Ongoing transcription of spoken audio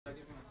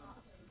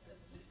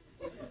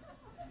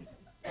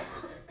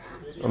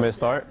Want me to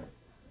start?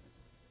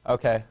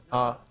 Okay.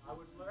 I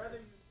would rather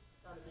you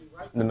kind of be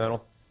right In the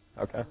middle?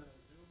 Okay. I'm going to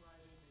zoom right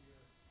into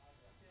your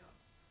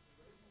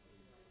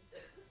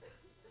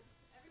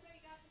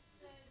Everybody got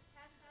the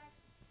hashtag?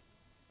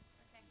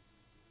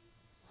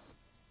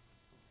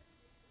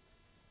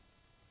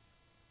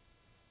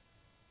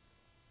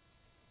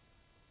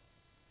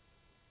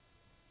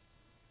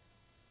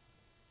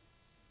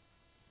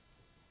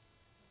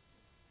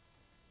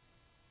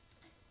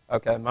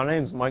 Okay. Okay, my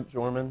name's Mike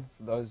Gjormand,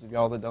 for those of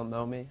y'all that don't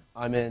know me.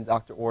 I'm in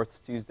Dr. Orth's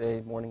Tuesday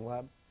morning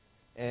lab,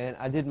 and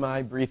I did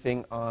my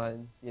briefing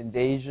on the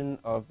invasion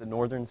of the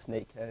Northern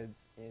Snakeheads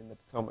in the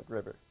Potomac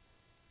River.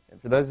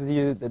 And for those of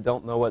you that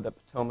don't know what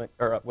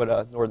what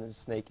a Northern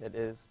Snakehead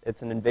is,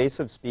 it's an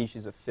invasive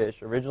species of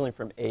fish, originally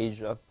from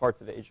Asia,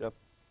 parts of Asia,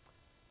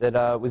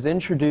 that was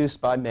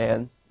introduced by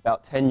man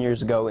about 10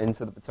 years ago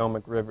into the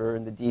Potomac River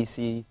in the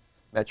DC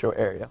metro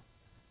area.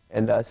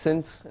 And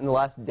since, in the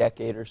last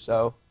decade or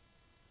so,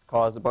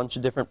 caused a bunch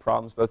of different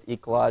problems, both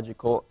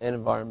ecological and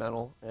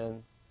environmental,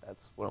 and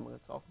that's what I'm going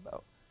to talk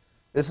about.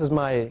 This is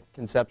my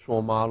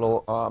conceptual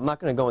model. I'm not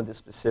going to go into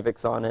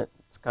specifics on it.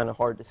 It's kind of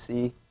hard to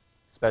see,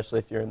 especially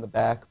if you're in the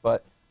back,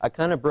 but I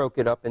kind of broke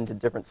it up into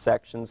different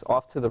sections.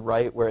 Off to the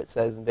right where it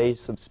says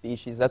invasive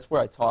species, that's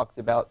where I talked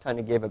about, kind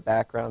of gave a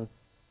background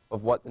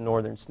of what the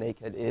Northern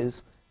Snakehead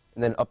is,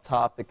 and then up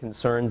top, the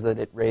concerns that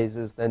it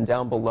raises. Then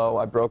down below,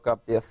 I broke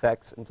up the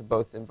effects into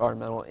both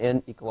environmental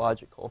and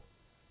ecological.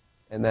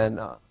 And then,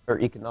 or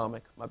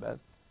economic, my bad.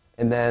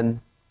 And then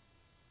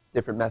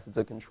different methods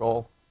of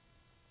control.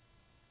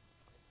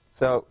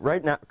 So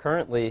right now,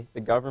 currently,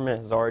 the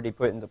government has already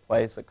put into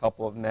place a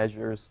couple of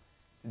measures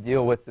to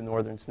deal with the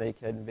Northern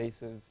Snakehead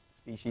invasive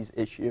species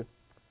issue.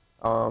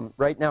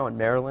 Right now in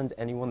Maryland,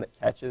 anyone that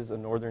catches a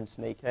Northern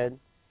Snakehead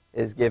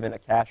is given a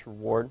cash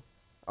reward.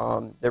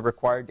 They're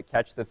required to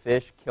catch the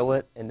fish, kill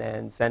it, and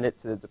then send it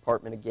to the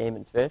Department of Game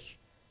and Fish.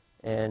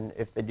 And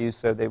if they do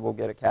so, they will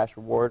get a cash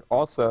reward.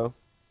 Also,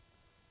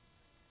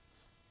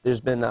 there's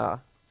been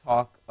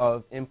talk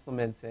of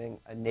implementing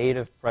a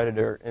native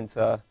predator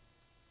into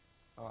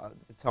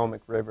the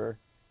Potomac River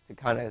to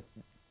kind of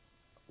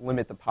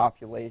limit the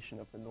population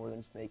of the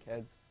Northern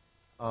Snakeheads.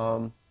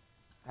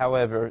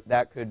 However,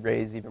 that could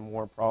raise even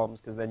more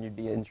problems because then you'd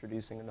be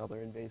introducing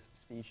another invasive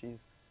species.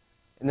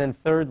 And then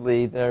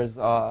thirdly, there's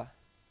one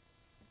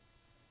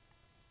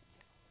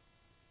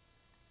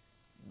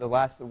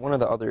of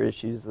the other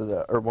issues,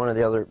 or one of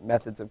the other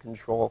methods of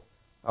control.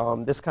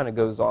 This kind of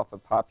goes off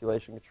of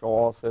population control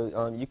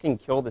also. You can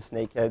kill the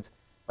snakeheads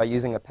by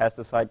using a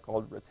pesticide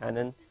called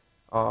rotentin,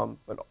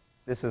 but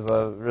this is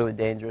a really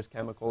dangerous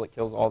chemical. It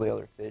kills all the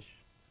other fish,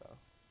 so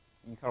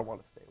you kind of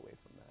want to stay away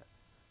from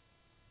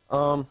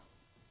that.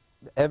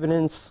 The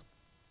evidence,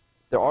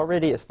 they're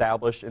already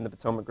established in the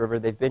Potomac River.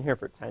 They've been here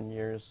for 10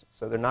 years,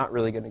 so they're not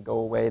really going to go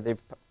away. They've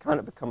kind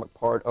of become a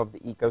part of the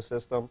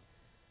ecosystem,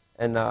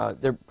 and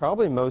they're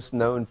probably most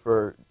known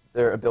for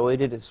their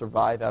ability to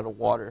survive out of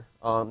water.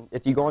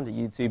 If you go onto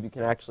YouTube, you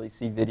can actually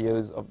see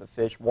videos of the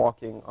fish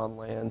walking on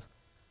land.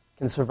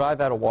 Can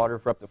survive out of water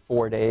for up to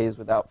 4 days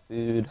without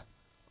food.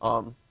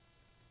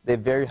 They have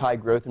very high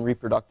growth and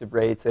reproductive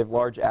rates. They have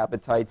large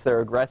appetites.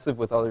 They're aggressive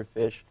with other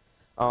fish.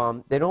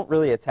 They don't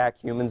really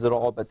attack humans at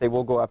all, but they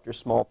will go after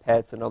small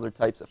pets and other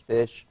types of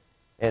fish.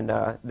 And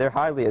they're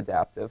highly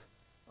adaptive.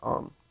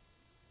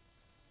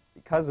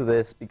 Because of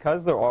this,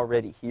 because they're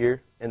already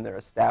here and they're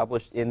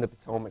established in the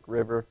Potomac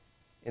River,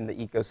 in the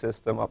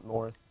ecosystem up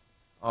north,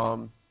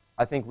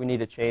 I think we need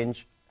to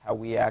change how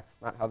we act,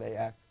 not how they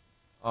act.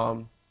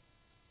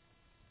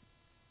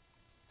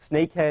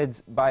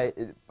 Snakeheads,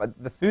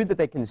 the food that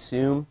they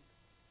consume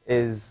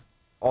is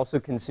also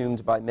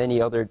consumed by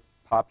many other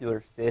popular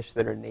fish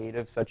that are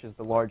native, such as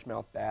the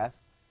largemouth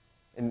bass.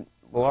 And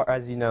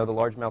as you know, the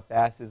largemouth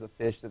bass is a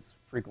fish that's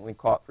frequently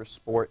caught for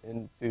sport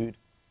and food.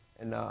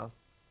 And I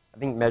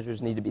think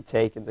measures need to be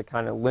taken to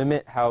kind of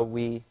limit how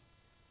the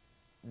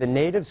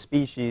native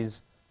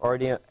species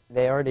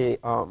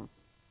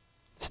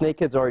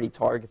snakeheads already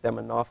target them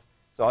enough,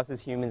 so us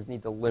as humans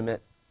need to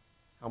limit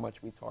how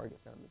much we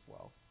target them as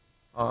well.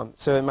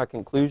 So in my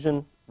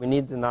conclusion, we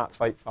need to not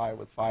fight fire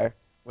with fire.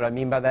 What I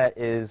mean by that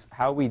is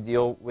how we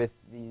deal with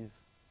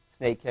these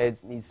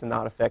snakeheads needs to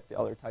not affect the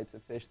other types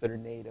of fish that are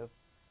native.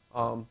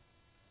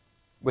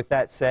 With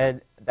that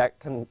said, that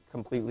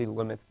completely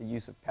limits the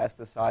use of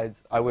pesticides.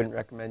 I wouldn't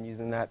recommend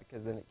using that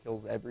because then it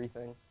kills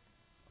everything.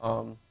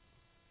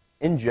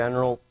 In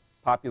general,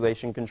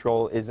 population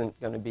control isn't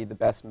going to be the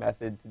best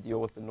method to deal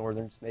with the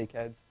Northern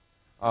Snakeheads.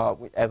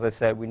 As I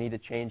said, we need to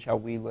change how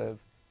we live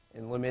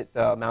and limit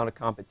the amount of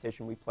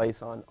competition we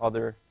place on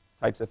other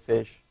types of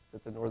fish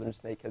that the Northern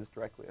Snakeheads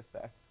directly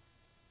affect.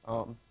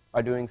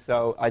 By doing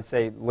so, I'd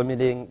say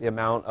limiting the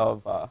amount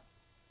of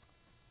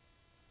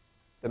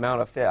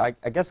fish,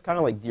 I guess kind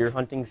of like deer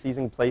hunting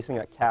season, placing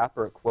a cap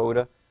or a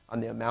quota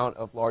on the amount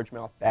of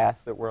largemouth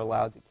bass that we're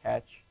allowed to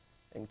catch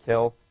and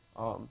kill.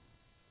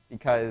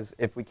 Because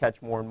if we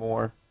catch more and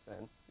more,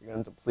 then you're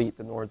going to deplete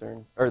the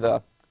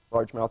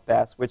largemouth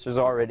bass, which is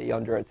already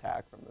under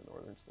attack from the